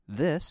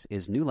This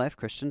is New Life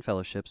Christian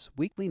Fellowship's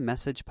weekly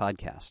message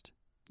podcast.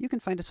 You can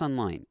find us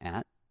online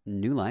at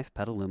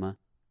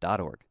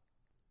newlifepetaluma.org.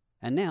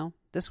 And now,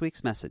 this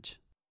week's message.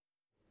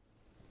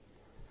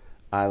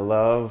 I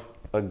love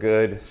a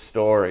good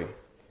story.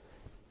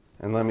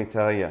 And let me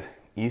tell you,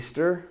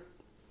 Easter,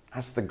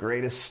 that's the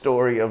greatest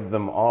story of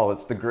them all.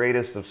 It's the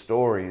greatest of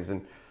stories.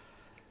 And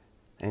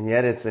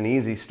yet it's an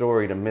easy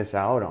story to miss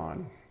out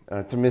on.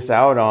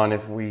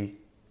 If we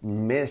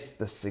miss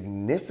the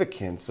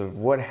significance of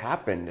what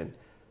happened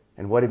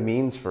and what it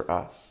means for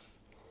us.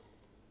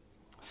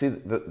 See,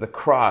 the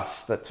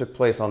cross that took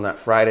place on that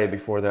Friday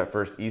before that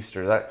first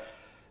Easter,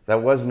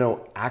 that was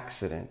no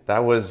accident. That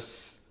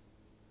was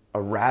a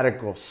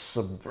radical,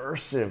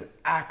 subversive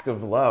act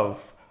of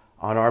love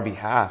on our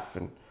behalf.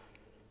 And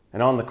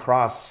on the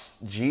cross,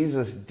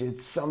 Jesus did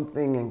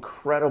something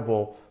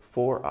incredible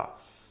for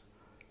us.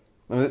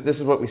 And this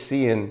is what we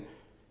see in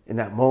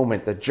that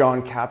moment that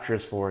John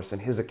captures for us in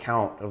his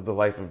account of the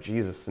life of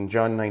Jesus. In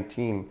John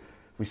 19,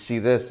 we see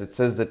this. It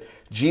says that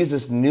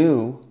Jesus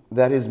knew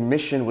that his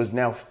mission was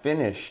now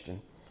finished.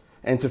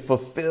 And to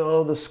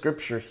fulfill the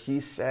scripture, he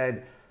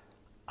said,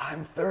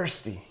 "I'm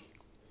thirsty."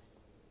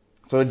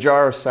 So a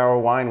jar of sour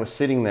wine was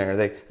sitting there.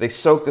 They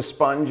soaked a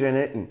sponge in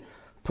it and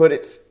put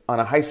it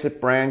on a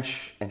hyssop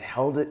branch and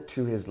held it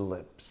to his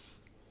lips.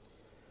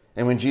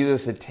 And when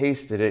Jesus had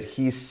tasted it,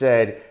 he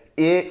said,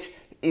 "It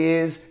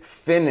is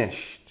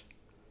finished."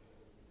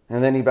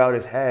 And then he bowed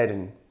his head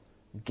and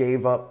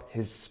gave up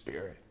his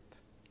spirit.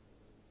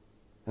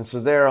 And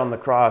so there on the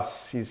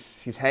cross,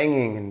 he's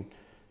hanging and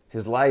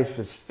his life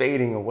is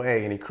fading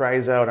away. And he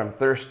cries out, "I'm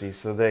thirsty."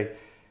 So they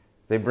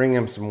bring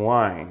him some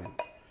wine.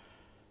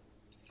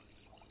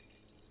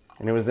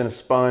 And it was in a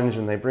sponge,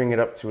 and they bring it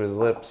up to his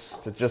lips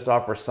to just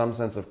offer some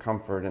sense of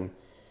comfort. And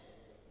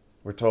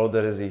we're told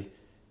that as he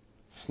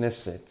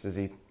sniffs it, as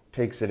he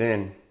takes it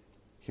in,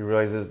 he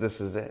realizes this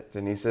is it.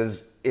 And he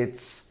says,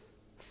 "It's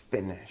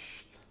finished."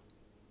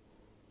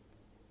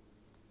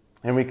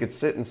 And we could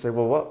sit and say,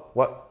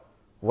 well,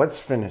 what's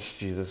finished,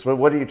 Jesus?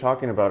 What are you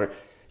talking about?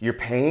 Your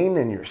pain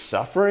and your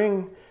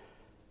suffering?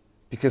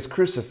 Because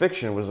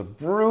crucifixion was a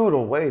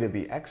brutal way to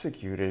be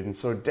executed. And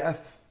so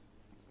death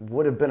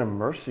would have been a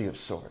mercy of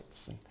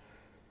sorts.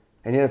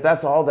 And yet if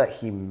that's all that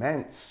he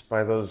meant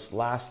by those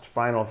last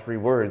final three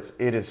words,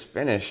 "It is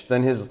finished,"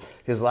 then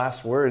his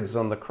last words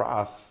on the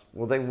cross,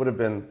 well, they would have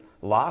been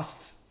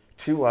lost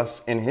to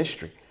us in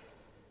history.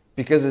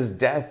 Because his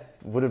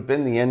death would have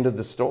been the end of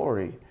the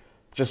story.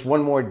 Just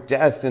one more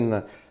death in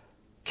the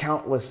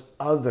countless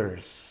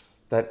others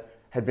that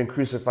had been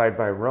crucified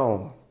by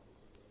Rome.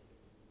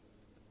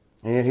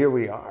 And yet here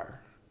we are.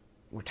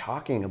 We're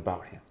talking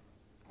about him.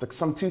 Like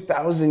some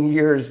 2,000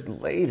 years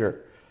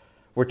later,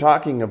 we're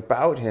talking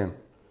about him.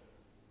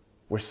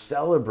 We're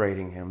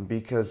celebrating him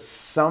because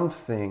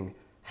something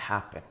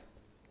happened.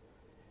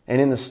 And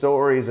in the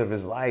stories of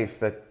his life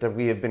that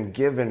we have been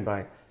given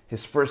by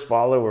his first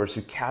followers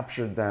who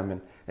captured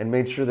them and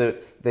made sure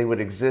that they would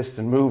exist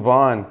and move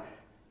on,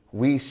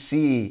 we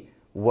see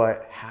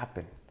what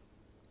happened.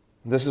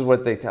 This is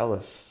what they tell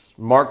us.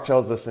 Mark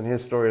tells us in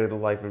his story of the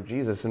life of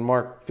Jesus. In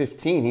Mark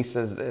 15, he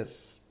says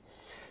this.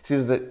 He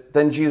says that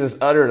then Jesus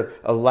uttered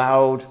a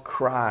loud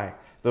cry,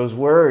 those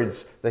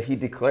words that he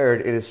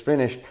declared, "It is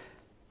finished,"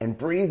 and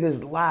breathed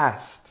his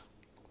last.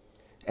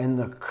 And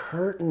the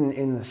curtain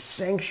in the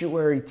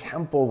sanctuary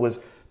temple was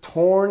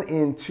torn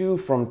in two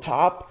from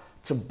top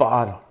to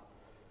bottom.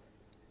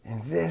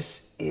 And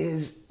this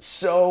is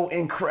so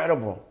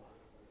incredible.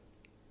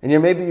 And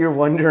maybe you're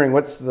wondering,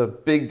 what's the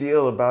big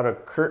deal about a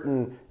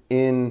curtain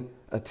in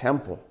a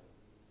temple?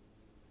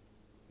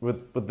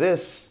 With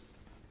this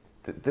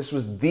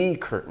was the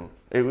curtain.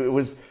 It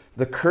was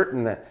the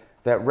curtain that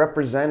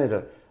represented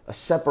a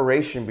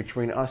separation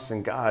between us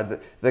and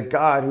God. That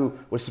God, who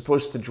was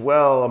supposed to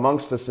dwell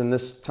amongst us in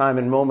this time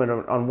and moment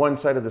on one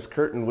side of this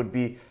curtain, would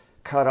be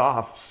cut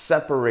off,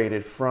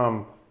 separated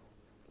from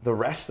the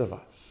rest of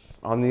us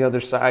on the other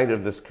side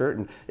of this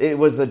curtain. It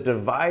was a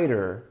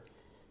divider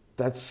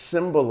that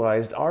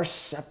symbolized our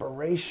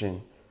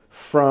separation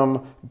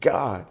from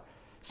God,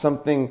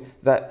 something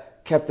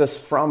that kept us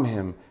from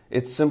him.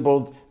 It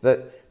symbolized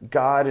that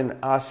God and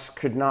us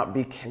could not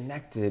be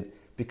connected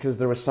because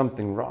there was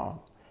something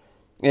wrong.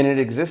 And it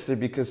existed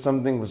because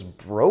something was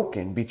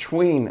broken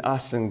between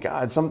us and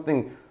God,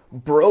 something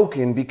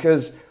broken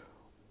because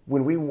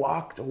when we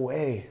walked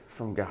away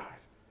from God,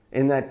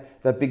 in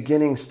that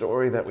beginning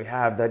story that we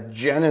have, that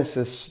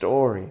Genesis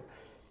story,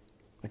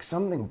 like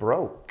something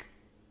broke.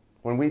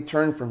 When we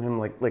turned from him,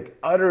 like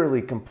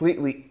utterly,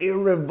 completely,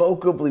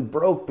 irrevocably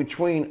broke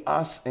between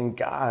us and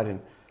God.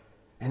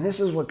 And this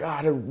is what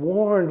God had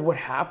warned would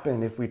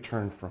happen if we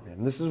turned from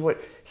him. This is what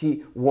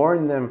he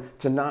warned them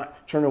to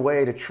not turn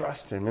away, to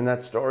trust him. In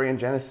that story in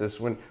Genesis,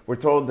 when we're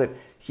told that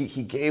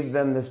he gave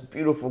them this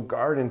beautiful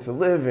garden to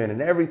live in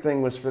and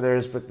everything was for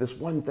theirs, but this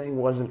one thing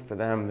wasn't for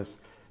them,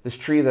 this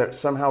tree that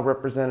somehow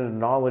represented a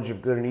knowledge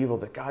of good and evil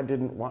that God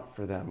didn't want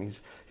for them.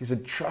 He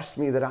said, "Trust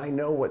me that I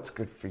know what's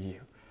good for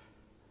you,"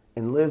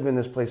 and live in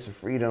this place of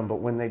freedom. But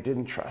when they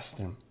didn't trust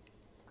him,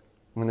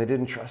 When they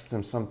didn't trust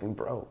him, something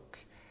broke.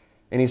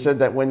 And he said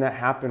that when that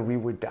happened, we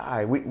would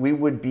die. We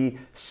would be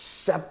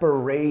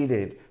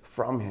separated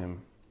from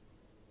him.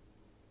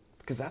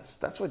 Because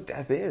that's what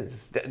death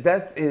is.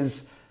 Death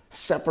is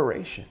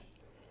separation.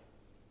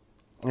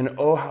 And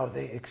oh, how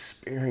they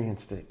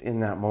experienced it in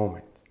that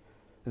moment.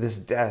 This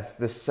death,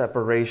 this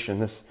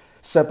separation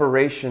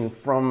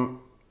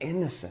from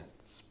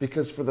innocence.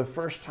 Because for the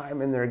first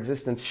time in their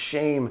existence,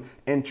 shame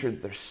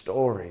entered their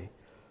story.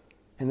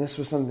 And this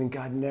was something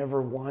God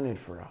never wanted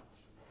for us.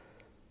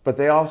 But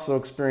they also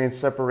experienced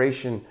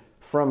separation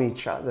from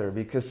each other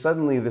because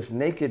suddenly this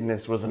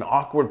nakedness was an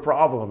awkward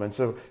problem. And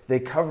so they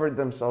covered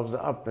themselves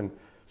up and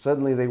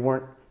suddenly they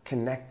weren't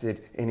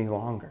connected any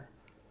longer.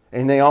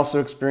 And they also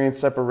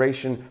experienced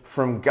separation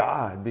from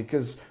God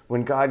because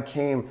when God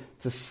came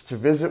to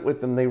visit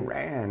with them, they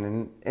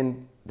ran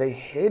and they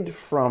hid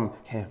from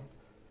him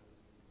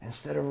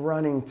instead of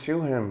running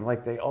to him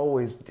like they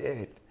always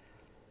did.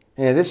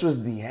 And this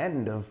was the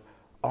end of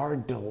our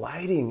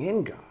delighting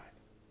in God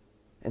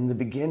and the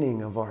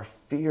beginning of our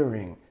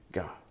fearing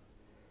God.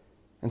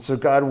 And so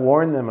God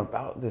warned them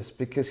about this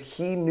because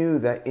he knew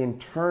that in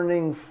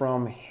turning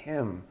from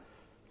him,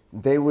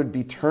 they would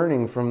be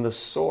turning from the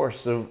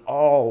source of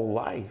all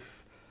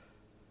life.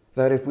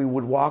 That if we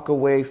would walk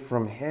away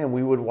from him,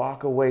 we would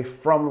walk away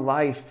from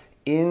life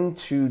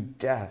into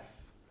death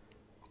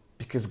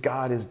because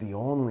God is the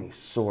only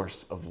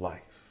source of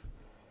life.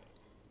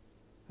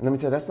 And let me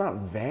tell you, that's not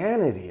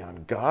vanity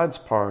on God's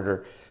part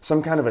or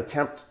some kind of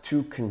attempt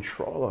to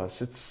control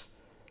us. It's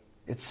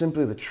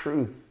simply the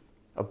truth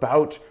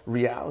about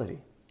reality.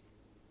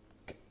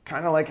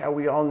 Kind of like how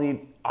we all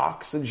need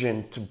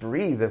oxygen to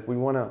breathe if we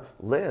want to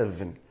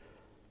live. And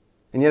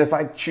yet if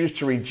I choose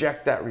to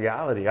reject that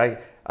reality,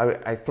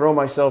 I throw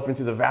myself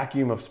into the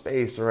vacuum of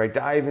space or I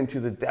dive into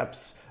the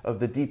depths of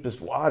the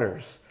deepest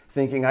waters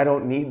thinking I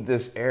don't need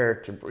this air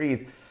to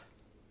breathe,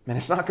 man,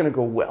 it's not going to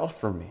go well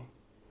for me.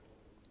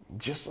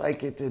 Just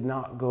like it did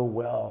not go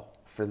well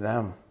for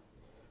them,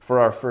 for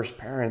our first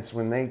parents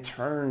when they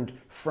turned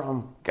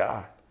from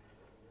God.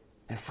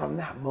 And from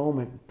that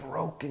moment,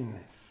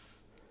 brokenness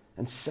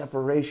and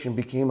separation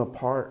became a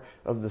part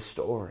of the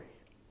story.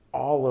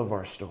 All of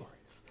our stories.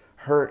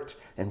 Hurt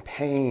and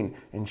pain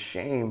and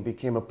shame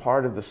became a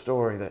part of the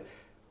story that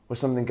was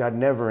something God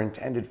never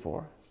intended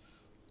for us.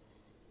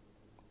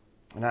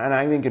 And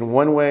I think in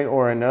one way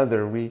or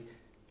another, we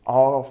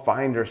all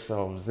find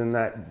ourselves in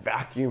that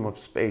vacuum of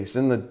space,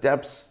 in the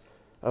depths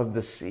of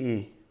the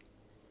sea.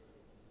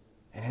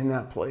 And in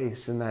that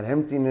place, in that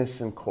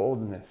emptiness and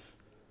coldness,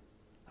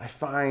 I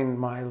find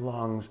my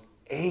lungs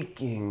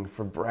aching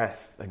for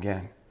breath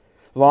again,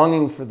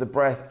 longing for the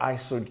breath I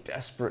so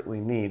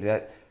desperately need,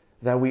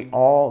 that we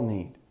all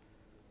need.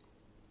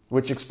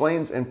 Which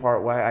explains in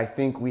part why I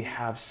think we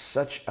have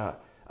such a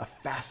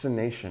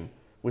fascination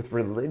with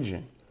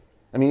religion.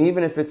 I mean,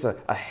 even if it's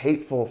a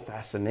hateful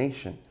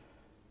fascination.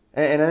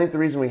 And I think the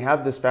reason we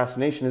have this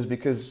fascination is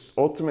because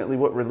ultimately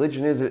what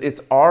religion is,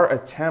 it's our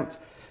attempt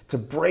to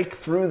break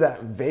through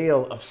that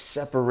veil of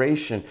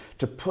separation,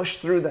 to push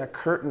through that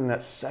curtain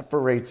that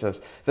separates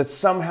us. That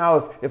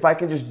somehow if I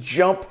can just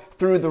jump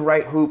through the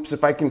right hoops,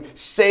 if I can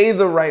say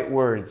the right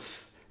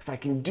words, if I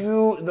can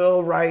do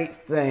the right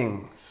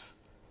things,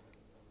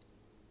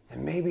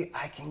 then maybe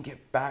I can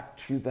get back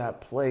to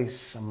that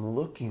place I'm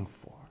looking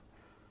for,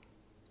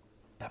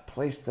 that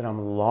place that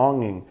I'm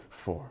longing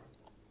for.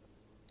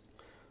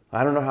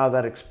 I don't know how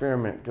that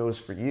experiment goes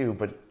for you,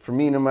 but for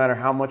me, no matter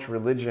how much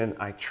religion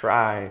I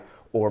try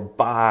or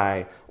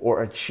buy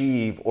or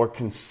achieve or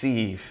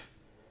conceive,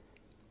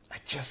 I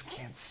just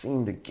can't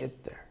seem to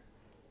get there.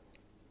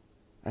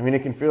 I mean,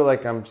 it can feel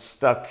like I'm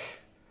stuck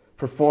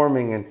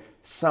performing in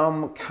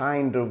some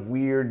kind of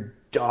weird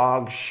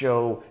dog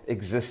show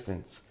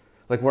existence.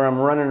 Like where I'm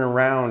running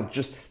around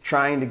just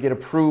trying to get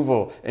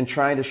approval and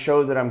trying to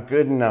show that I'm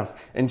good enough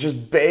and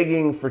just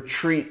begging for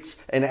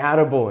treats and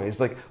attaboys.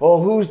 Like,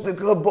 oh, who's the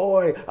good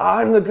boy?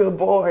 I'm the good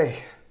boy.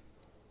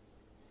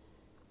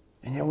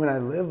 And yet when I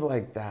live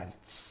like that,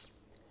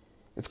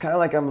 it's kind of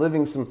like I'm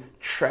living some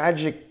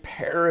tragic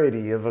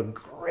parody of a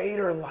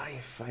greater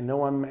life I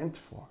know I'm meant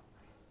for.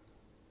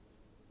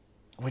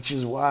 Which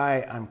is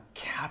why I'm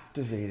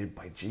captivated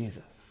by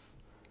Jesus.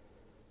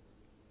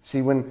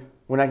 See, when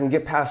I can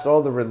get past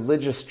all the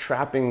religious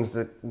trappings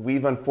that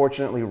we've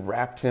unfortunately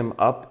wrapped him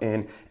up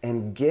in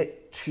and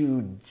get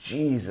to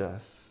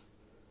Jesus,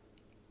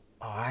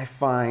 I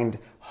find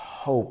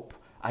hope.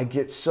 I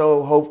get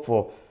so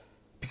hopeful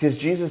because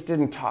Jesus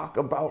didn't talk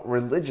about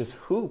religious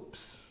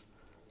hoops.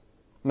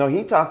 No,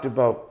 he talked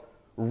about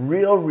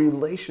real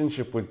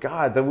relationship with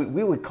God that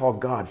we would call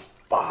God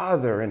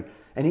Father.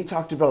 And he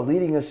talked about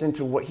leading us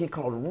into what he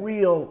called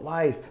real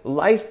life,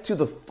 life to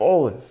the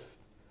fullest.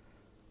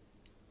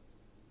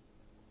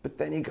 But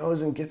then he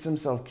goes and gets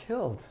himself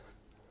killed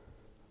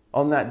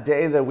on that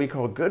day that we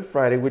call Good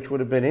Friday, which would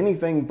have been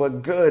anything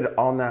but good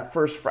on that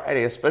first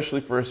Friday, especially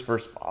for his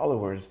first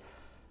followers.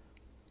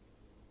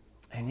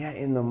 And yet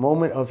in the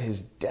moment of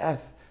his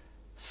death,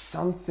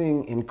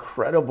 something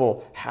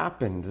incredible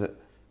happened.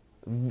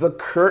 The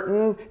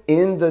curtain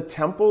in the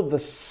temple, the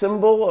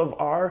symbol of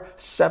our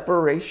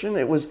separation,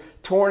 it was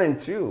torn in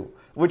two,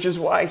 which is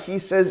why he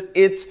says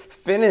it's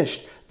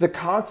finished. The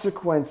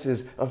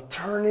consequences of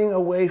turning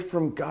away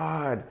from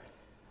God,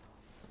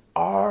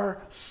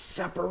 our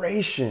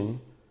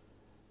separation,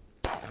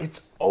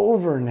 it's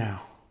over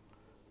now.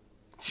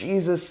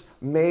 Jesus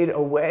made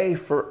a way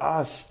for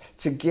us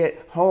to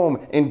get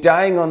home. In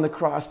dying on the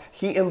cross,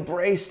 he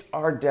embraced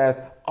our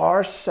death,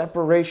 our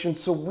separation,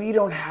 so we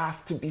don't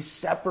have to be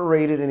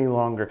separated any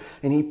longer.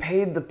 And he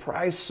paid the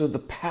price so the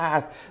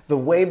path, the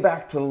way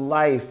back to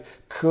life,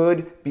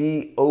 could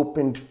be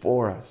opened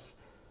for us.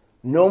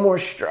 No more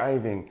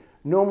striving,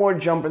 no more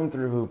jumping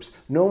through hoops,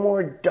 no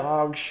more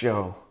dog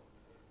show.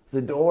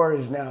 The door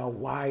is now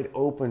wide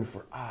open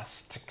for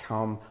us to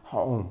come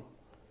home.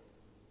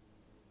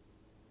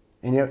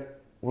 And yet,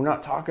 we're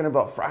not talking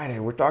about Friday.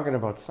 We're talking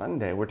about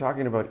Sunday. We're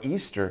talking about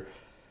Easter.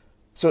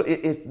 So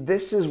if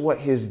this is what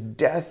his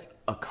death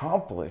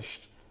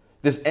accomplished,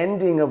 this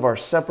ending of our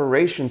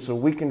separation so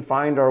we can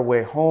find our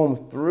way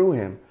home through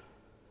him,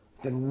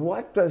 then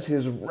what does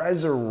his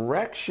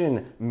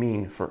resurrection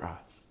mean for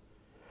us?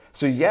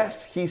 So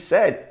yes, he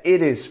said,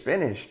 it is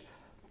finished.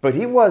 But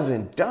he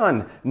wasn't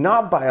done,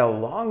 not by a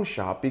long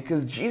shot,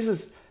 because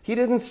Jesus, he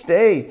didn't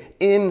stay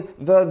in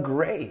the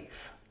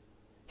grave.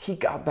 He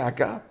got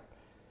back up.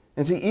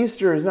 And see,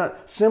 Easter is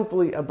not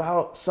simply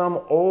about some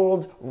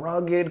old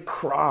rugged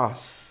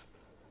cross.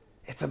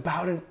 It's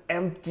about an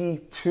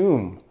empty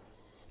tomb.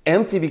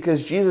 Empty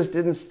because Jesus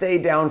didn't stay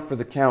down for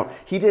the count.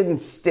 He didn't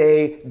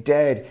stay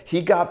dead.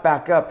 He got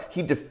back up.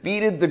 He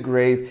defeated the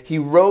grave. He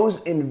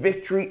rose in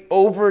victory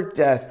over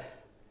death.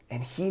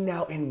 And he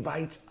now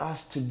invites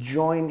us to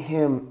join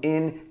him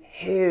in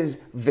his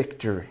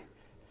victory,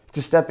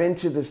 to step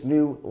into this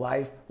new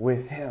life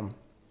with him.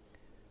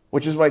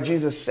 Which is why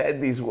Jesus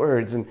said these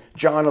words in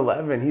John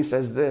 11. He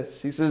says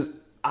this. He says,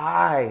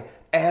 I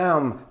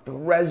am the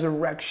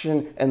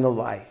resurrection and the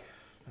life.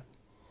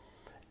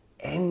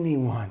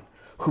 Anyone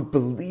who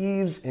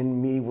believes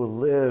in me will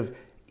live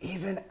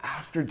even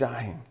after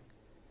dying.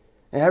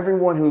 And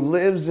everyone who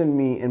lives in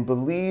me and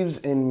believes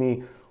in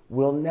me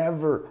will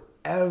never,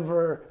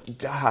 ever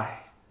die.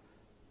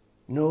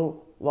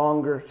 No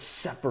longer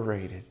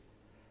separated.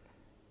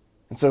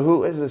 And so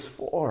who is this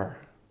for?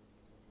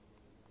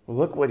 Well,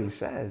 look what he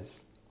says.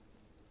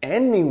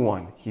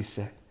 Anyone, he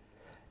said,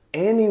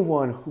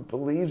 anyone who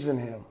believes in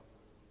him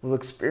will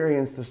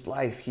experience this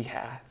life he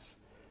has.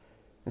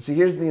 And see,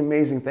 here's the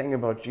amazing thing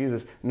about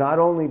Jesus. Not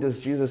only does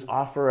Jesus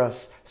offer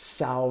us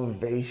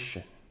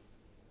salvation,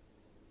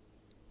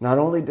 not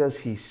only does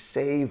he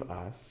save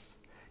us,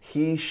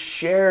 he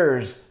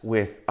shares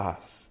with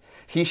us.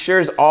 He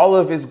shares all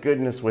of his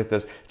goodness with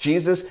us.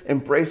 Jesus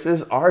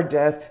embraces our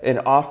death and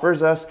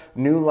offers us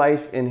new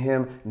life in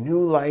him,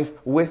 new life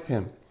with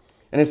him.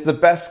 And it's the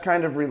best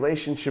kind of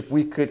relationship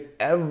we could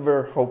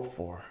ever hope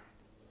for.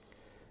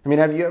 I mean,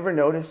 have you ever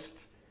noticed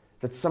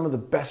that some of the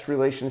best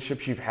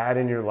relationships you've had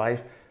in your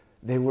life,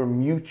 they were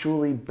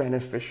mutually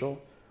beneficial,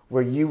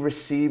 where you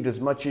received as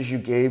much as you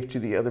gave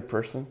to the other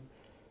person?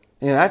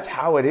 You know, that's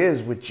how it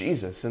is with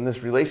Jesus and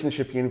this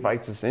relationship he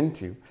invites us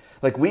into.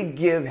 Like, we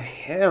give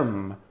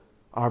him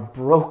our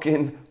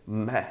broken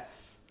mess.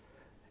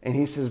 And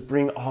he says,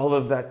 bring all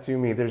of that to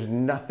me. There's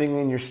nothing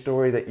in your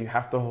story that you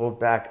have to hold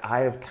back.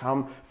 I have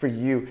come for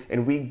you.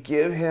 And we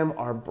give him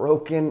our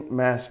broken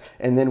mess.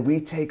 And then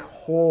we take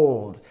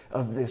hold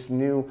of this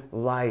new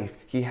life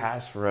he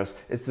has for us.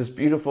 It's this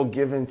beautiful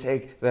give and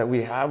take that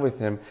we have with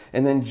him.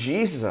 And then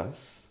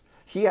Jesus,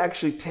 he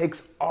actually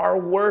takes our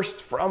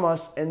worst from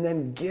us and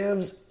then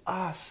gives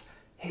us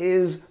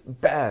his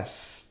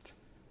best.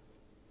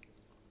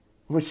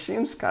 Which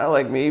seems kind of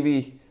like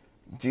maybe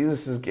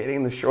Jesus is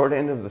getting the short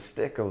end of the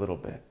stick a little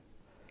bit.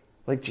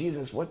 Like,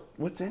 Jesus,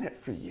 what's in it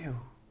for you?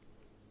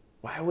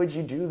 Why would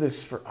you do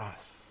this for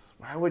us?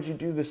 Why would you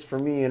do this for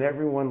me and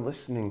everyone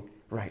listening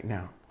right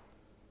now?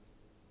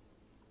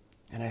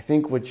 And I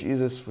think what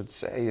Jesus would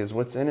say is,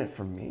 what's in it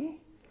for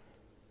me?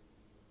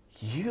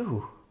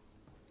 You.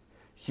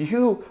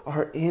 You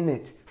are in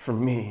it for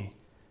me.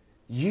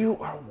 You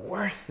are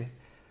worth it.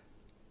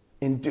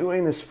 In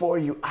doing this for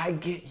you, I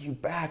get you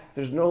back.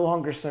 There's no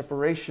longer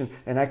separation,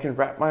 and I can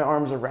wrap my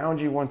arms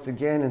around you once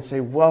again and say,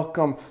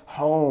 welcome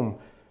home.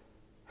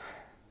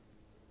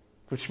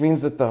 Which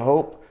means that the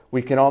hope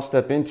we can all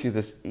step into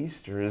this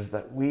Easter is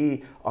that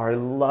we are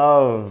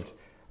loved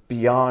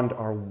beyond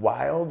our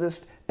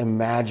wildest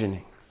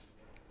imaginings.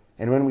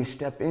 And when we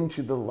step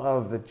into the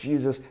love that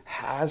Jesus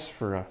has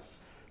for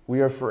us,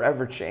 we are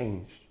forever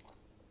changed.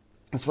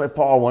 That's why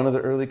Paul, one of the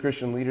early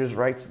Christian leaders,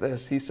 writes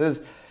this. He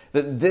says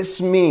that this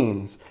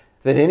means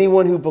that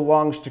anyone who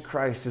belongs to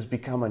Christ has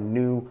become a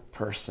new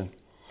person.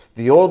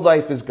 The old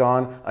life is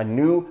gone, a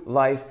new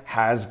life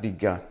has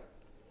begun.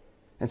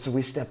 And so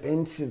we step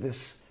into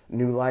this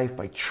new life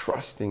by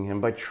trusting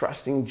him, by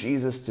trusting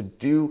Jesus to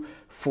do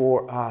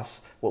for us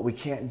what we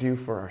can't do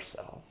for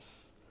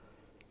ourselves.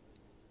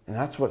 And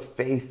that's what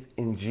faith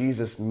in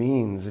Jesus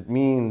means. It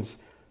means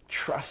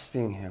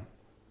trusting him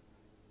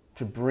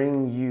to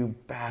bring you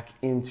back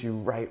into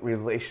right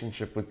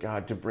relationship with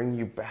God, to bring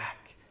you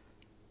back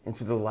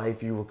into the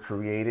life you were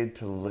created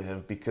to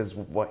live because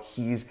of what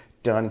He's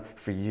done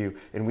for you.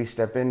 And we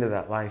step into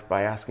that life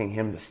by asking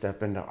Him to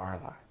step into our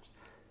lives.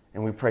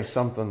 And we pray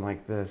something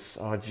like this: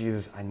 oh,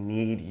 Jesus, I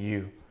need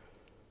you.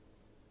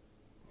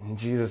 And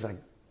Jesus,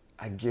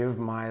 I give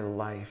my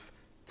life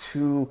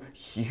to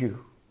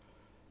you.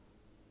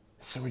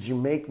 So would you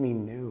make me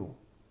new?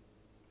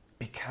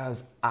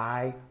 Because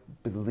I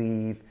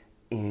believe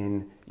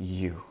in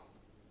you.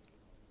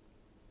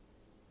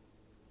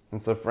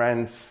 And so,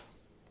 friends,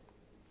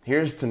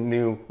 here's to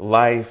new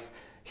life.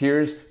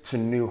 Here's to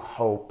new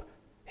hope.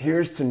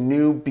 Here's to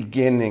new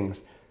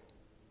beginnings.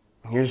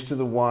 Here's to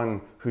the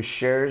one who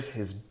shares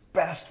his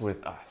best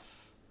with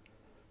us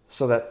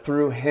so that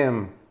through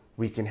him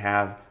we can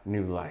have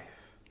new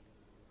life.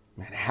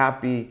 Man,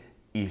 happy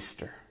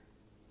Easter.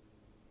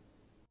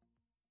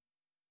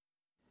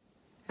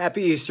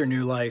 Happy Easter,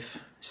 New Life.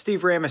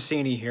 Steve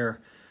Ramasini here.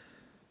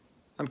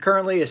 I'm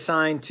currently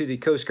assigned to the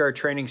Coast Guard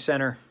Training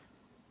Center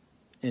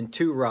in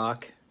 2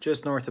 Rock,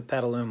 just north of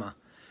Petaluma.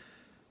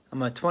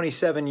 I'm a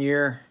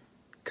 27-year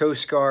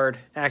Coast Guard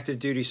active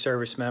duty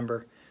service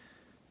member,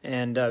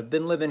 and I've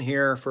been living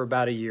here for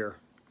about a year.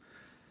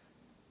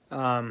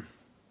 The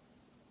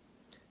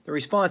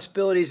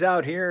responsibilities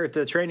out here at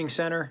the training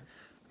center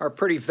are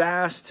pretty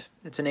vast.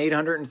 It's an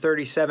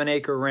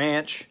 837-acre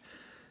ranch.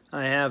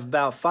 I have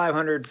about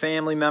 500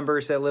 family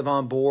members that live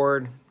on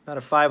board, about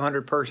a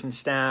 500-person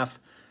staff,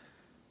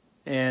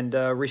 and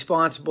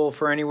responsible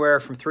for anywhere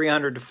from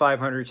 300 to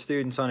 500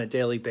 students on a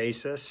daily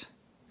basis.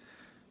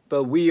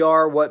 But we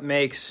are what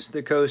makes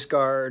the Coast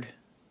Guard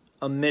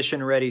a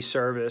mission-ready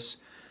service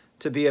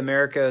to be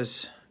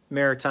America's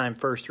maritime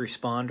first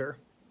responder.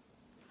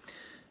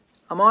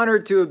 I'm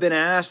honored to have been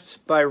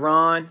asked by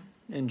Ron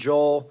and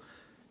Joel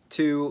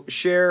to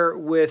share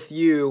with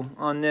you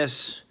on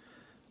this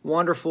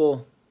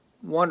wonderful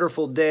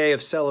day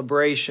of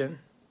celebration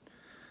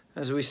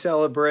as we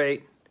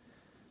celebrate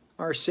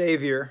our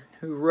Savior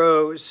who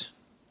rose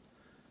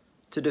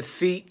to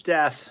defeat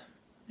death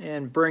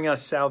and bring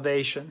us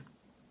salvation.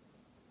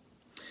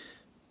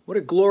 What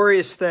a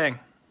glorious thing,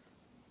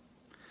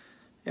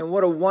 and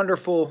what a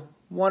wonderful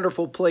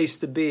place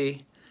to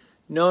be,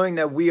 knowing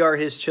that we are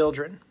His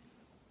children.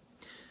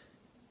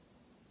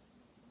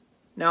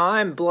 Now,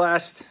 I'm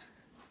blessed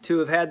to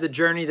have had the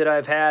journey that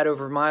I've had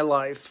over my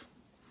life,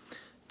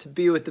 to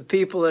be with the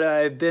people that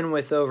I've been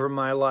with over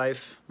my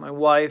life, my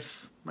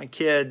wife, my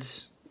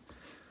kids,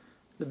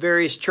 the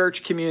various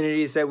church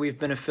communities that we've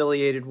been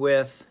affiliated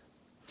with.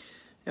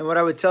 And what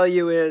I would tell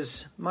you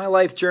is my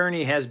life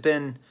journey has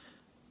been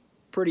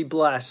pretty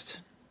blessed.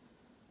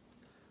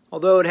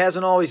 Although it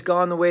hasn't always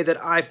gone the way that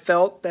I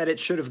felt that it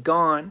should have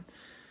gone,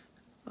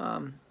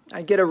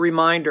 I get a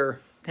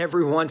reminder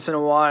every once in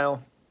a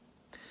while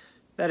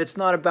that it's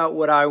not about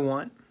what I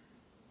want.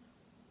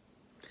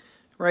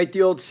 Right?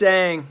 The old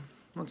saying,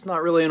 well, it's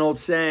not really an old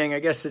saying. I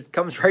guess it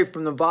comes right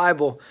from the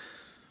Bible.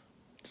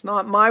 It's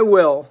not my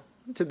will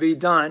to be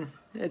done.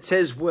 It's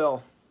His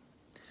will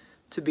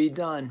to be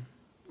done.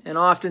 And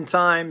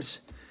oftentimes,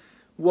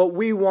 what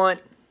we want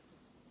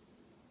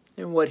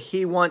and what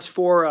He wants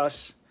for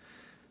us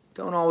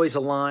don't always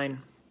align.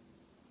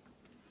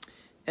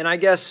 And I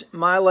guess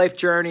my life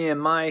journey and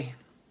my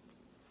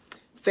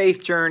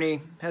faith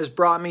journey has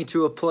brought me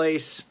to a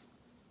place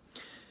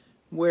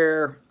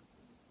where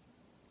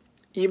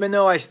even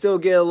though I still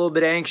get a little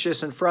bit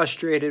anxious and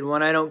frustrated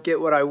when I don't get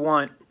what I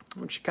want,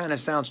 which kind of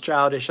sounds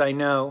childish, I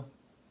know,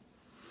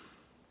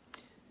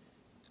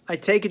 I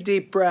take a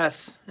deep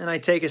breath and I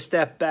take a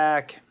step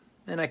back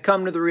and I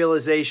come to the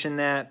realization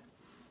that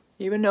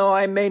even though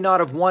I may not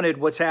have wanted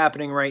what's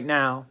happening right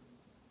now,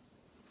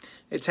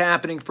 it's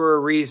happening for a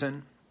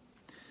reason.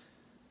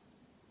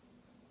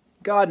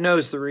 God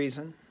knows the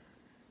reason.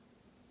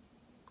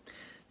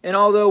 And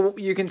although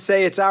you can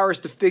say it's ours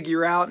to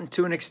figure out, and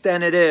to an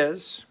extent it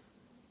is,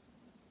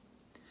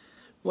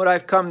 what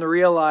I've come to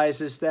realize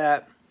is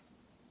that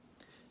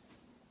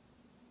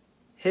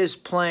His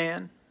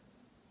plan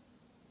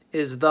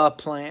is the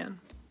plan.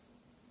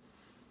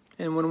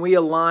 And when we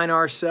align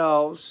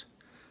ourselves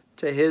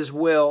to His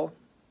will,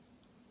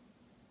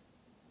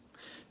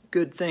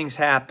 good things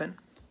happen.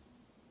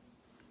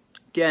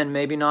 Again,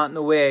 maybe not in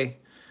the way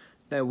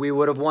that we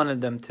would have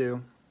wanted them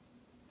to,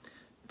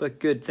 but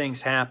good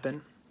things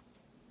happen.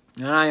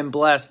 And I am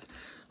blessed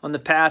on the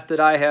path that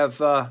I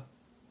have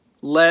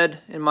led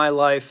in my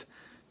life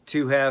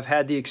to have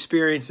had the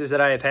experiences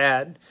that I have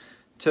had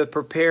to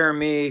prepare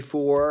me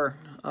for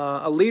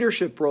a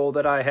leadership role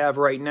that I have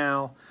right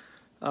now,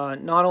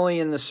 not only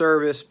in the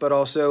service, but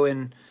also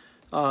in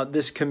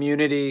this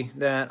community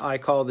that I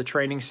call the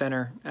Training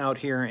Center out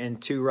here in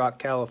 2 Rock,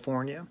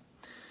 California.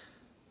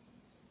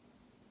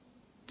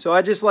 So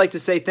I'd just like to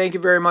say thank you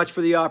very much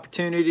for the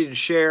opportunity to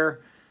share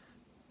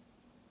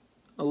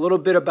a little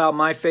bit about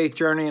my faith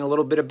journey and a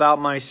little bit about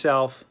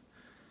myself.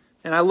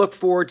 And I look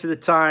forward to the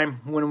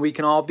time when we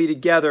can all be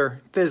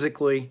together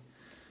physically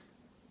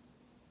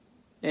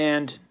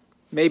and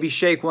maybe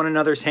shake one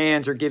another's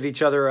hands or give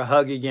each other a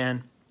hug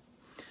again.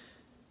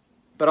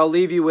 But I'll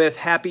leave you with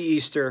happy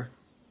Easter.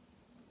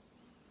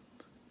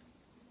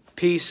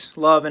 Peace,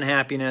 love, and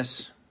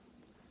happiness.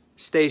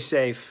 Stay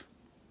safe.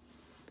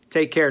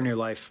 Take care, New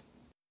Life.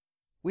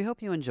 We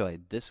hope you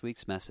enjoyed this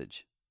week's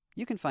message.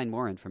 You can find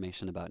more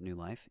information about New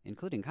Life,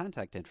 including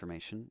contact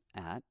information,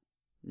 at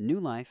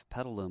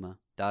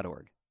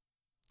newlifepetaluma.org.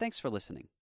 Thanks for listening.